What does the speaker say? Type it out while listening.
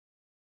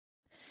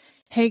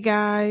Hey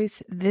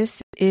guys,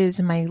 this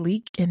is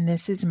Myleik and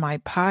this is my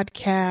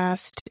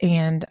podcast,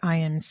 and I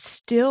am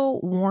still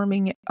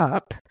warming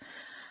up.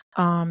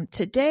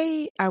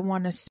 Today I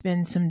want to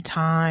spend some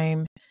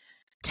time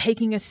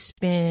taking a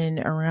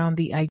spin around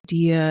the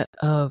idea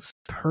of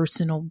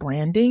personal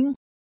branding.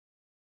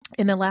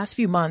 In the last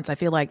few months, I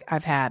feel like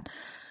I've had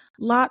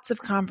lots of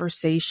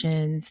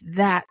conversations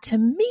that to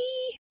me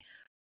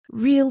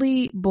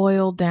really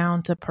boil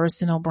down to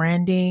personal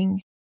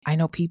branding. I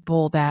know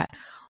people that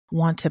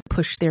want to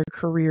push their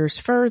careers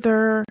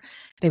further.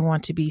 They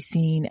want to be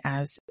seen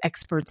as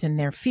experts in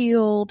their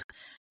field.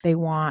 They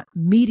want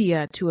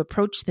media to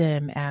approach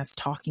them as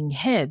talking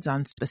heads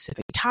on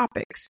specific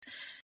topics.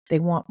 They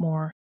want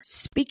more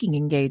speaking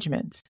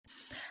engagements.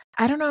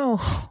 I don't know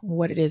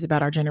what it is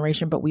about our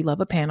generation, but we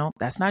love a panel.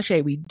 That's not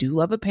shade. We do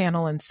love a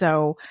panel. And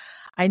so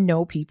I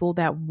know people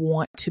that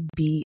want to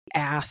be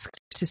asked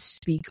to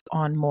speak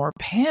on more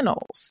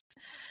panels.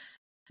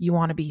 You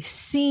want to be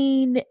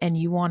seen and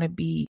you want to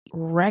be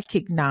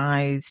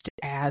recognized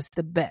as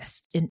the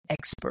best and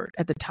expert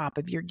at the top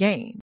of your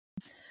game.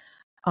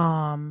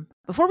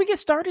 Before we get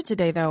started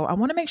today, though, I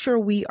want to make sure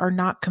we are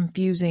not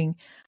confusing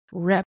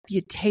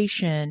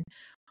reputation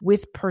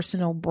with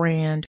personal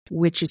brand,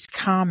 which is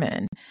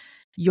common.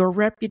 Your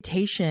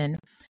reputation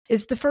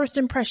is the first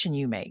impression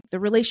you make, the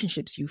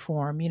relationships you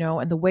form,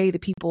 and the way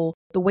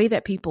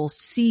that people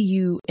see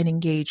you and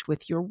engage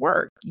with your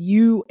work,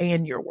 you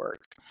and your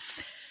work.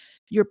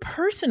 Your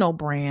personal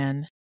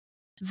brand,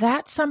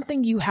 that's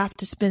something you have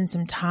to spend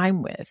some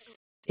time with.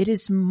 It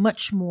is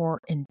much more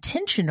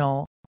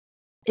intentional.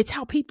 It's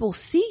how people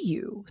see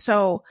you.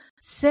 So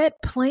said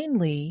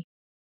plainly,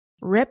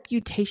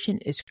 reputation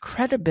is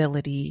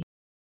credibility.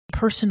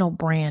 Personal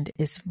brand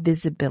is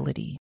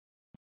visibility.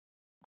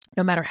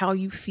 No matter how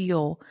you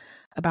feel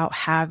about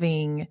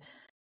having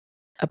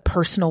a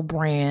personal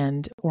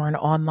brand or an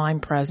online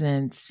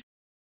presence,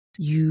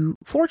 you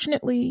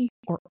fortunately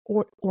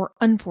or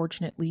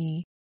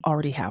unfortunately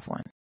already have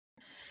one.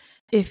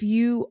 If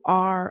you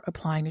are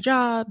applying to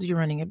jobs, you're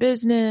running a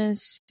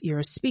business, you're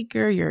a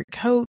speaker, you're a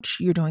coach,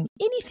 you're doing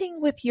anything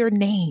with your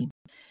name,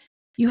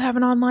 you have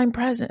an online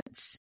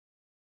presence.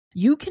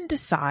 You can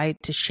decide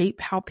to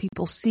shape how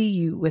people see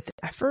you with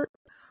effort,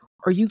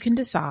 or you can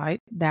decide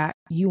that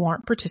you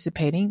aren't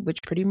participating,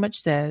 which pretty much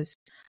says,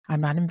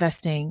 I'm not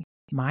investing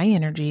my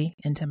energy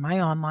into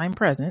my online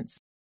presence,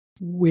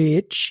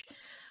 which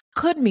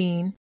could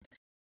mean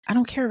I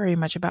don't care very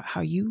much about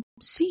how you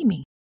see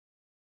me.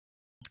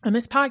 On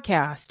this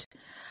podcast,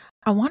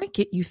 I want to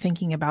get you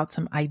thinking about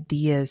some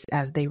ideas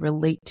as they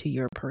relate to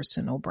your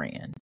personal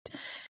brand.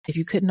 If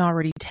you couldn't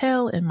already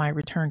tell in my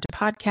return to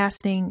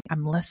podcasting,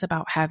 I'm less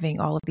about having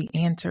all of the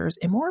answers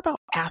and more about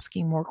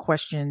asking more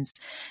questions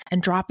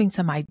and dropping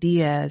some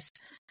ideas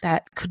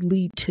that could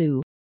lead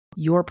to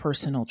your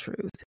personal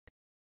truth.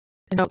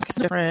 And so it's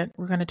different.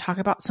 We're going to talk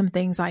about some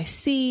things I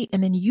see,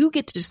 and then you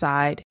get to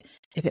decide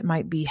if it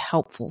might be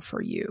helpful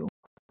for you.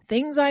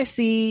 Things I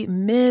see,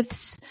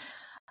 myths,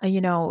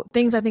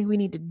 things I think we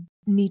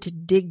need to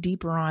dig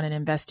deeper on and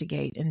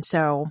investigate. And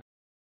so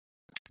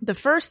the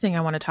first thing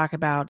I want to talk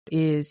about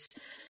is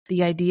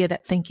the idea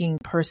that thinking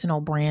personal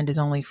brand is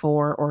only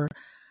for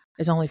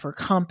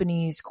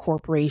companies,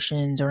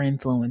 corporations, or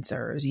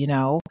influencers,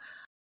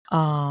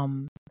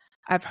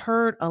 I've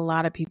heard a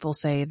lot of people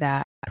say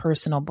that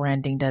personal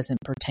branding doesn't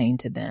pertain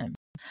to them.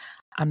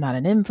 I'm not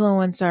an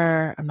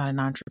influencer. I'm not an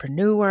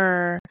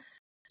entrepreneur.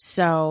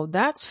 So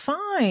that's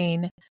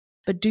fine.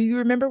 But do you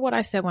remember what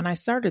I said when I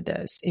started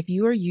this? If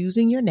you are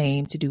using your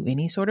name to do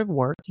any sort of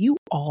work, you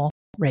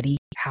already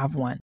have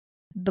one.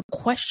 The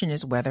question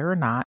is whether or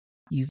not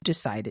you've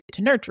decided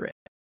to nurture it.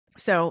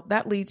 So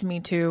that leads me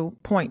to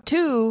point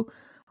 2,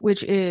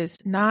 which is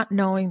not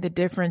knowing the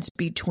difference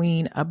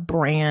between a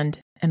brand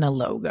and a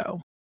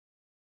logo.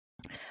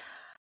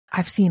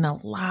 I've seen a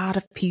lot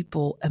of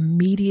people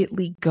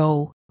immediately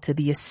go to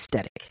the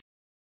aesthetic.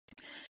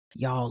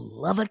 Y'all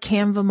love a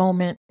Canva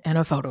moment and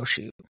a photo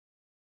shoot.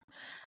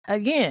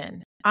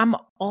 Again, I'm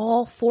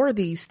all for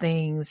these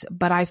things,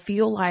 but I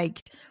feel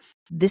like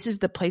this is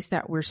the place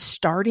that we're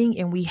starting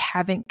and we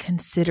haven't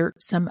considered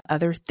some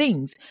other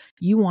things.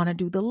 You want to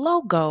do the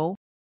logo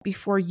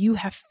before you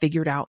have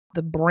figured out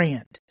the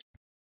brand.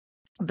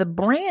 The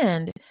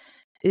brand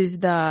is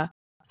the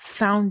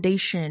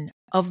foundation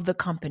of the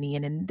company.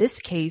 And in this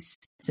case,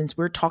 since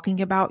we're talking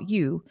about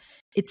you,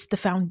 it's the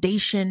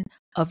foundation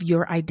of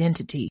your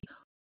identity,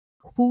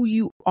 who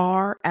you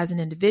are as an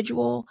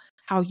individual,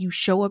 how you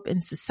show up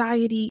in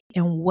society,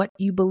 and what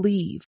you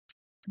believe.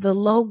 The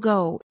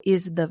logo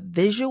is the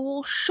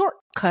visual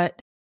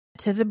shortcut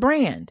to the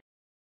brand.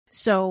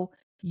 So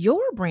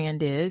your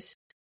brand is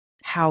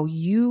how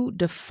you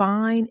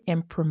define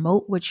and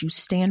promote what you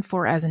stand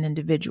for as an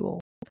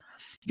individual.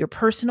 Your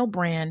personal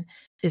brand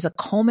is a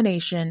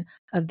culmination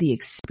of the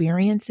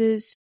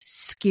experiences,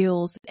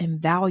 skills, and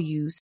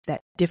values that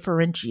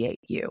differentiate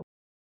you.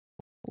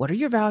 What are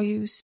your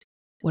values?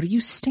 What do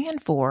you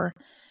stand for?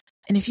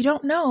 And if you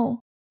don't know,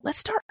 let's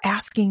start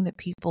asking the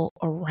people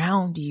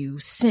around you,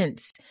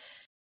 since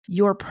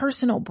Your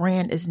personal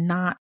brand is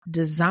not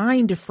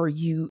designed for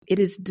you. It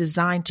is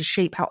designed to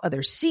shape how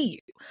others see you.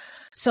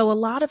 So a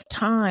lot of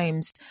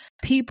times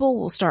people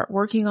will start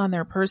working on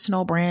their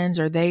personal brands,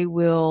 or they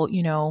will,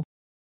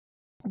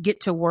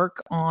 get to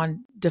work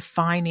on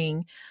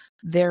defining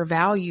their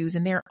values,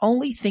 and they're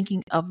only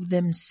thinking of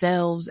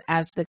themselves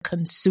as the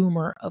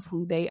consumer of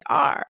who they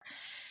are.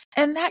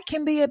 And that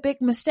can be a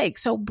big mistake.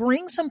 So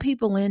bring some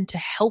people in to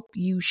help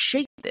you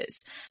shape this.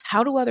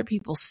 How do other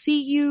people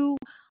see you?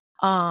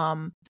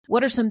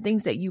 What are some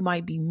things that you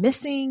might be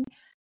missing?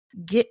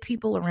 Get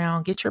people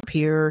around, get your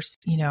peers,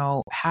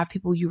 have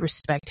people you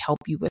respect help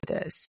you with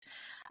this.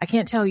 I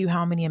can't tell you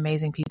how many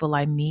amazing people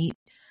I meet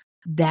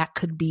that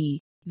could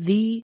be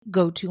the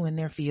go-to in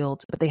their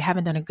fields, but they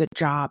haven't done a good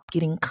job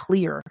getting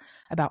clear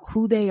about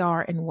who they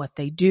are and what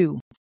they do.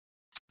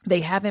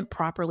 They haven't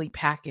properly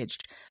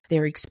packaged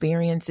their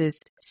experiences,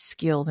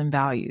 skills, and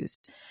values.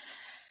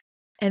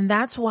 And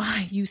that's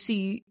why you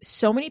see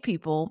so many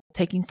people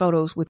taking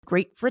photos with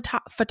great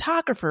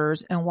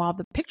photographers. And while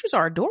the pictures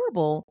are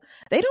adorable,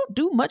 they don't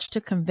do much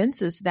to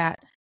convince us that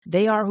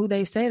they are who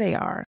they say they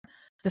are.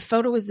 The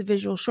photo is the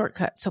visual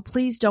shortcut. So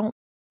please don't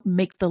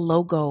make the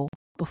logo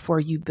before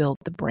you build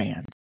the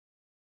brand.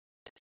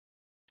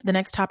 The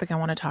next topic I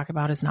want to talk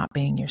about is not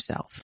being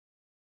yourself.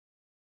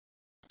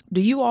 Do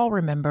you all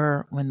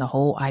remember when the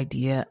whole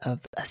idea of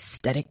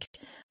aesthetic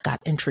got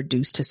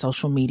introduced to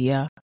social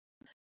media?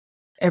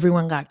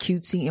 Everyone got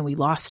cutesy and we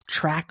lost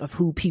track of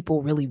who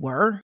people really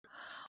were.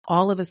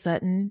 All of a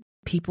sudden,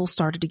 people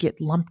started to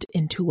get lumped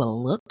into a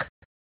look.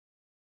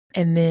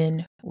 And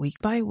then week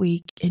by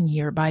week and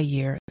year by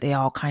year, they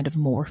all kind of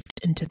morphed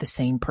into the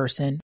same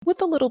person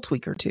with a little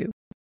tweak or two.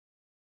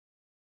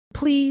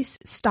 Please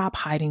stop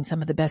hiding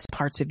some of the best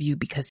parts of you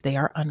because they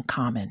are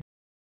uncommon.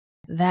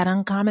 That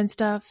uncommon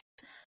stuff,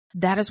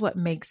 that is what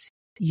makes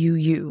you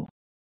you.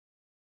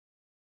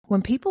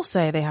 When people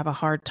say they have a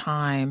hard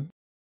time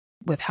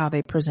with how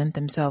they present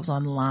themselves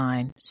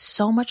online,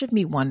 so much of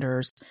me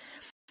wonders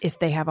if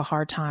they have a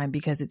hard time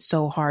because it's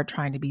so hard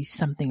trying to be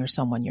something or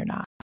someone you're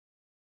not.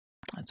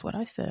 That's what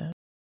I said.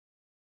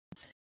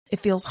 It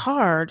feels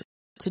hard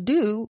to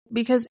do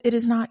because it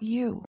is not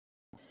you.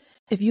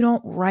 If you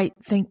don't write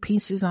think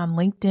pieces on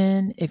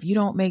LinkedIn, if you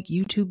don't make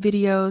YouTube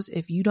videos,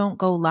 if you don't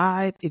go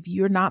live, if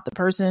you're not the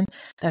person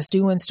that's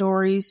doing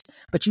stories,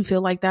 but you feel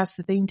like that's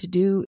the thing to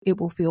do,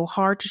 it will feel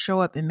hard to show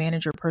up and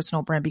manage your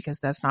personal brand because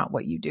that's not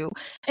what you do.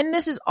 And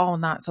this is all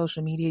not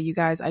social media, you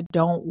guys. I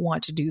don't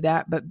want to do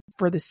that, but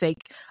for the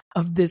sake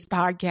of this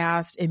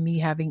podcast and me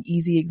having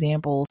easy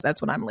examples,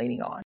 that's what I'm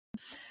leaning on.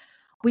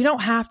 We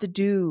don't have to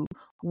do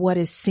what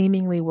is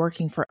seemingly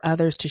working for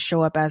others to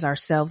show up as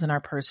ourselves in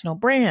our personal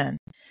brand.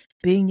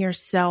 Being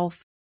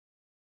yourself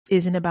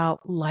isn't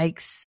about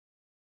likes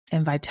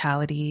and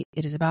vitality.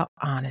 It is about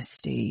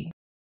honesty.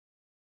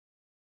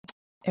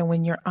 And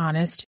when you're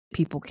honest,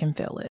 people can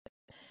feel it.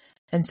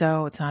 And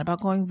so it's not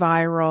about going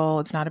viral.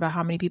 It's not about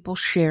how many people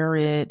share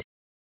it.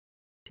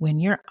 When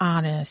you're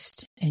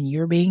honest and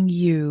you're being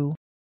you,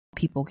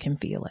 people can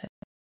feel it.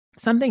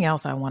 Something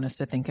else I want us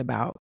to think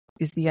about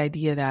is the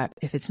idea that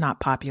if it's not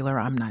popular,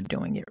 I'm not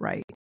doing it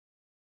right.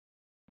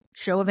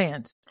 Show of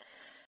hands.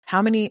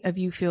 How many of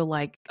you feel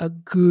like a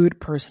good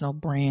personal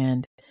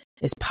brand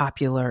is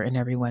popular and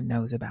everyone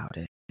knows about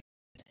it?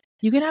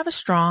 You can have a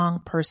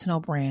strong personal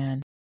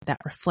brand that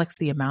reflects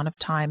the amount of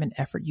time and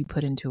effort you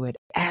put into it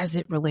as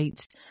it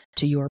relates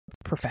to your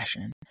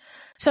profession.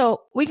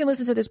 So we can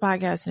listen to this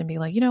podcast and be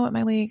like, you know what,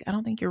 Myleik, I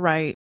don't think you're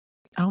right.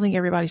 I don't think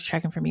everybody's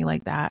checking for me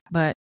like that.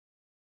 But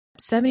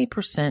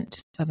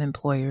 70% of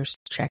employers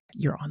check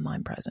your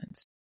online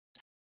presence.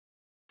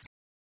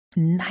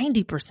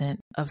 90%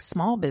 of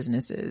small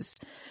businesses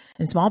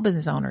and small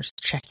business owners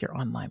check your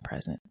online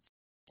presence.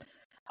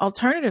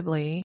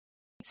 Alternatively,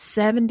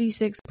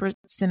 76%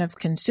 of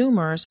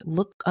consumers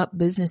look up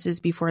businesses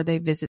before they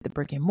visit the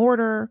brick and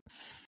mortar.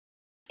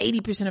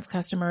 80% of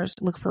customers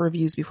look for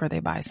reviews before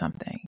they buy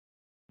something.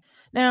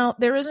 Now,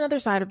 there is another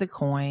side of the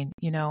coin.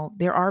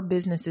 There are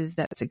businesses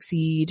that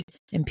succeed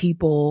and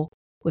people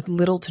with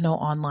little to no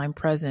online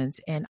presence.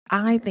 And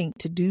I think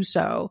to do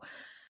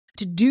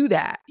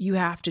that, you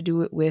have to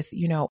do it with,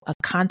 a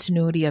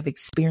continuity of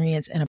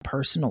experience and a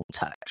personal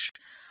touch,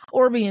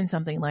 or be in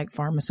something like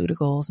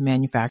pharmaceuticals,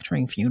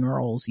 manufacturing,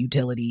 funerals,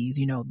 utilities,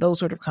 those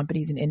sort of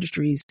companies and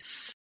industries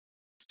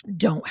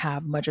don't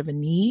have much of a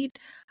need.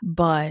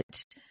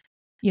 But,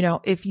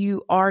 if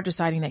you are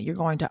deciding that you're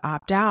going to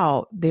opt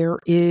out, there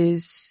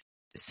is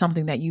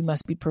something that you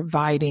must be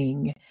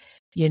providing,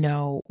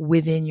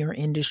 within your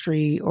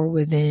industry or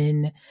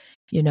within,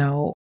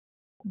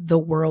 the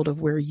world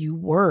of where you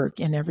work,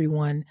 and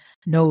everyone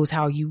knows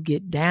how you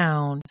get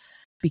down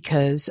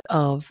because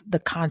of the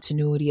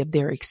continuity of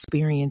their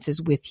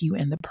experiences with you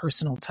and the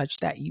personal touch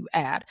that you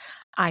add.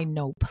 I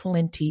know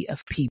plenty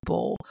of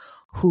people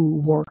who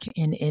work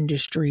in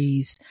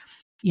industries,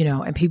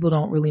 and people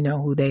don't really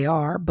know who they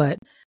are, but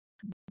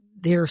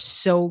they're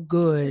so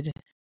good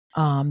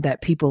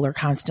that people are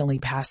constantly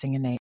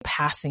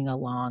passing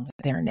along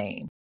their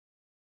name.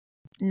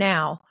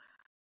 Now,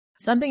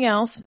 something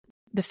else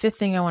the fifth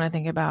thing I want to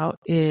think about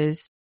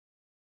is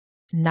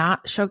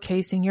not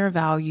showcasing your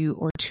value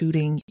or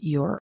tooting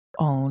your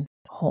own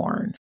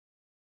horn.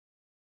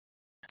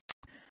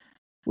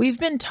 We've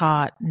been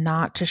taught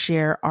not to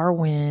share our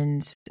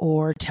wins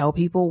or tell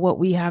people what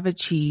we have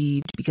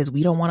achieved because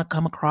we don't want to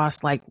come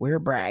across like we're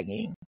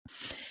bragging.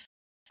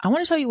 I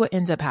want to tell you what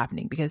ends up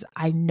happening because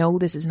I know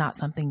this is not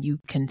something you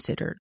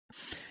considered.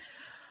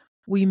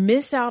 We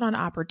miss out on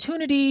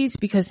opportunities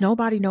because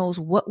nobody knows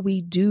what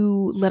we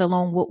do, let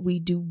alone what we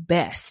do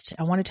best.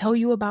 I want to tell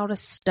you about a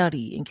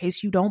study in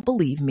case you don't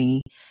believe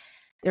me.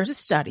 There's a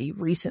study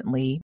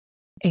recently,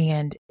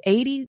 and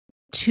 82%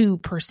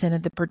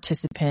 of the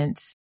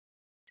participants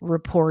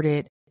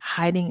reported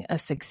hiding a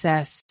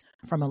success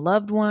from a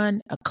loved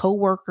one, a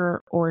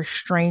coworker, or a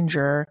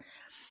stranger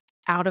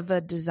out of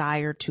a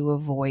desire to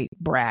avoid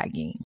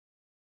bragging.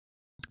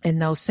 In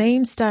those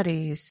same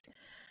studies,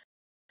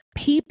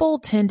 people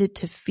tended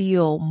to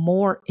feel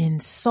more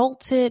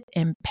insulted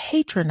and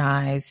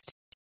patronized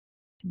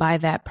by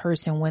that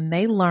person when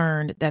they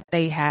learned that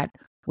they had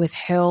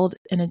withheld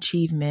an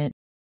achievement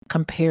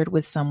compared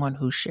with someone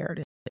who shared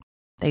it.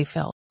 They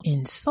felt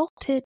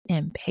insulted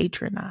and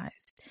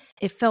patronized.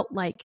 It felt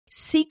like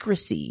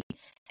secrecy,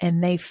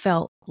 and they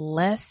felt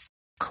less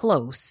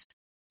close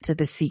to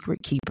the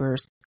secret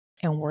keepers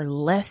and were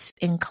less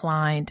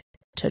inclined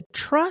to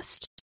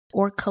trust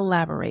or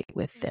collaborate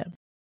with them.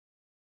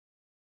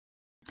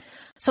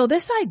 So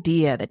this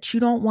idea that you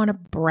don't want to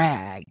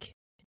brag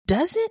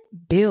doesn't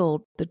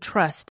build the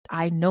trust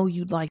I know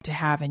you'd like to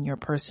have in your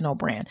personal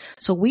brand.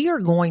 So we are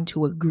going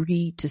to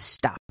agree to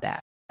stop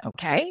that,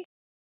 okay?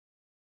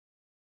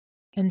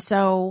 And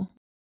so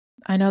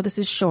I know this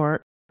is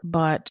short,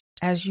 but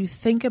as you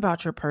think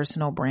about your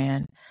personal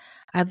brand,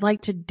 I'd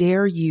like to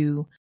dare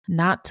you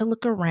not to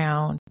look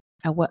around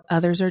at what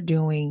others are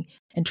doing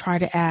and try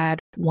to add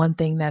one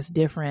thing that's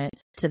different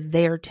to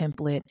their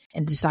template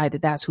and decide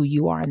that that's who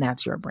you are and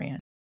that's your brand.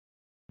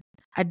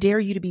 I dare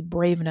you to be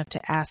brave enough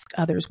to ask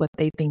others what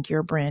they think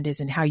your brand is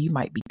and how you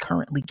might be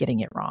currently getting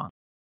it wrong.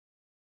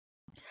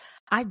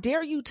 I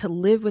dare you to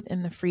live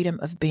within the freedom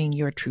of being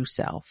your true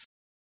self.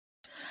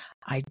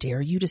 I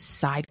dare you to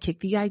sidekick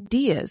the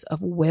ideas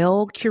of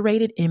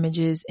well-curated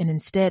images and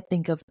instead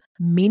think of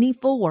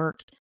meaningful work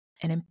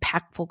and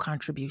impactful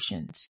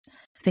contributions.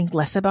 Think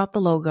less about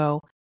the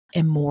logo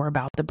and more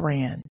about the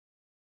brand.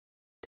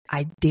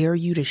 I dare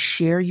you to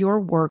share your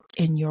work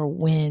and your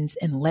wins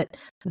and let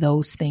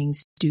those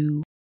things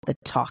do the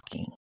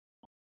talking.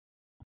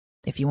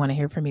 If you want to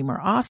hear from me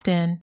more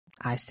often,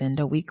 I send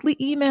a weekly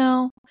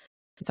email.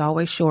 It's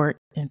always short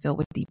and filled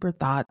with deeper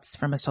thoughts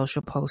from a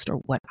social post or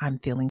what I'm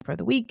feeling for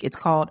the week. It's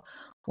called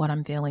What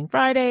I'm Feeling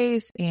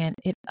Fridays, and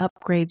it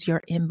upgrades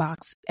your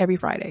inbox every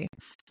Friday.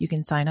 You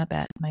can sign up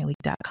at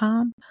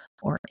myleik.com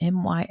or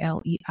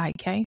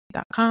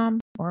myleik.com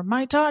or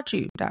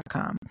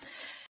mytaughtyou.com.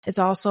 It's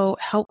also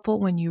helpful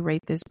when you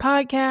rate this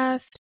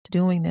podcast.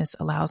 Doing this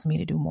allows me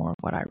to do more of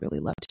what I really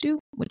love to do,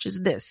 which is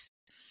this.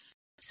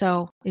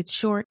 So it's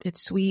short,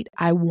 it's sweet.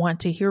 I want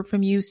to hear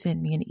from you.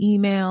 Send me an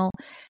email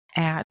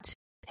at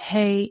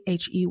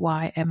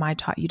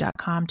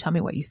hey@mytaughtyou.com. Tell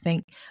me what you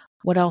think.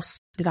 What else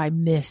did I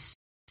miss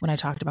when I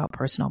talked about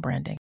personal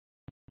branding?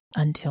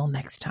 Until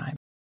next time.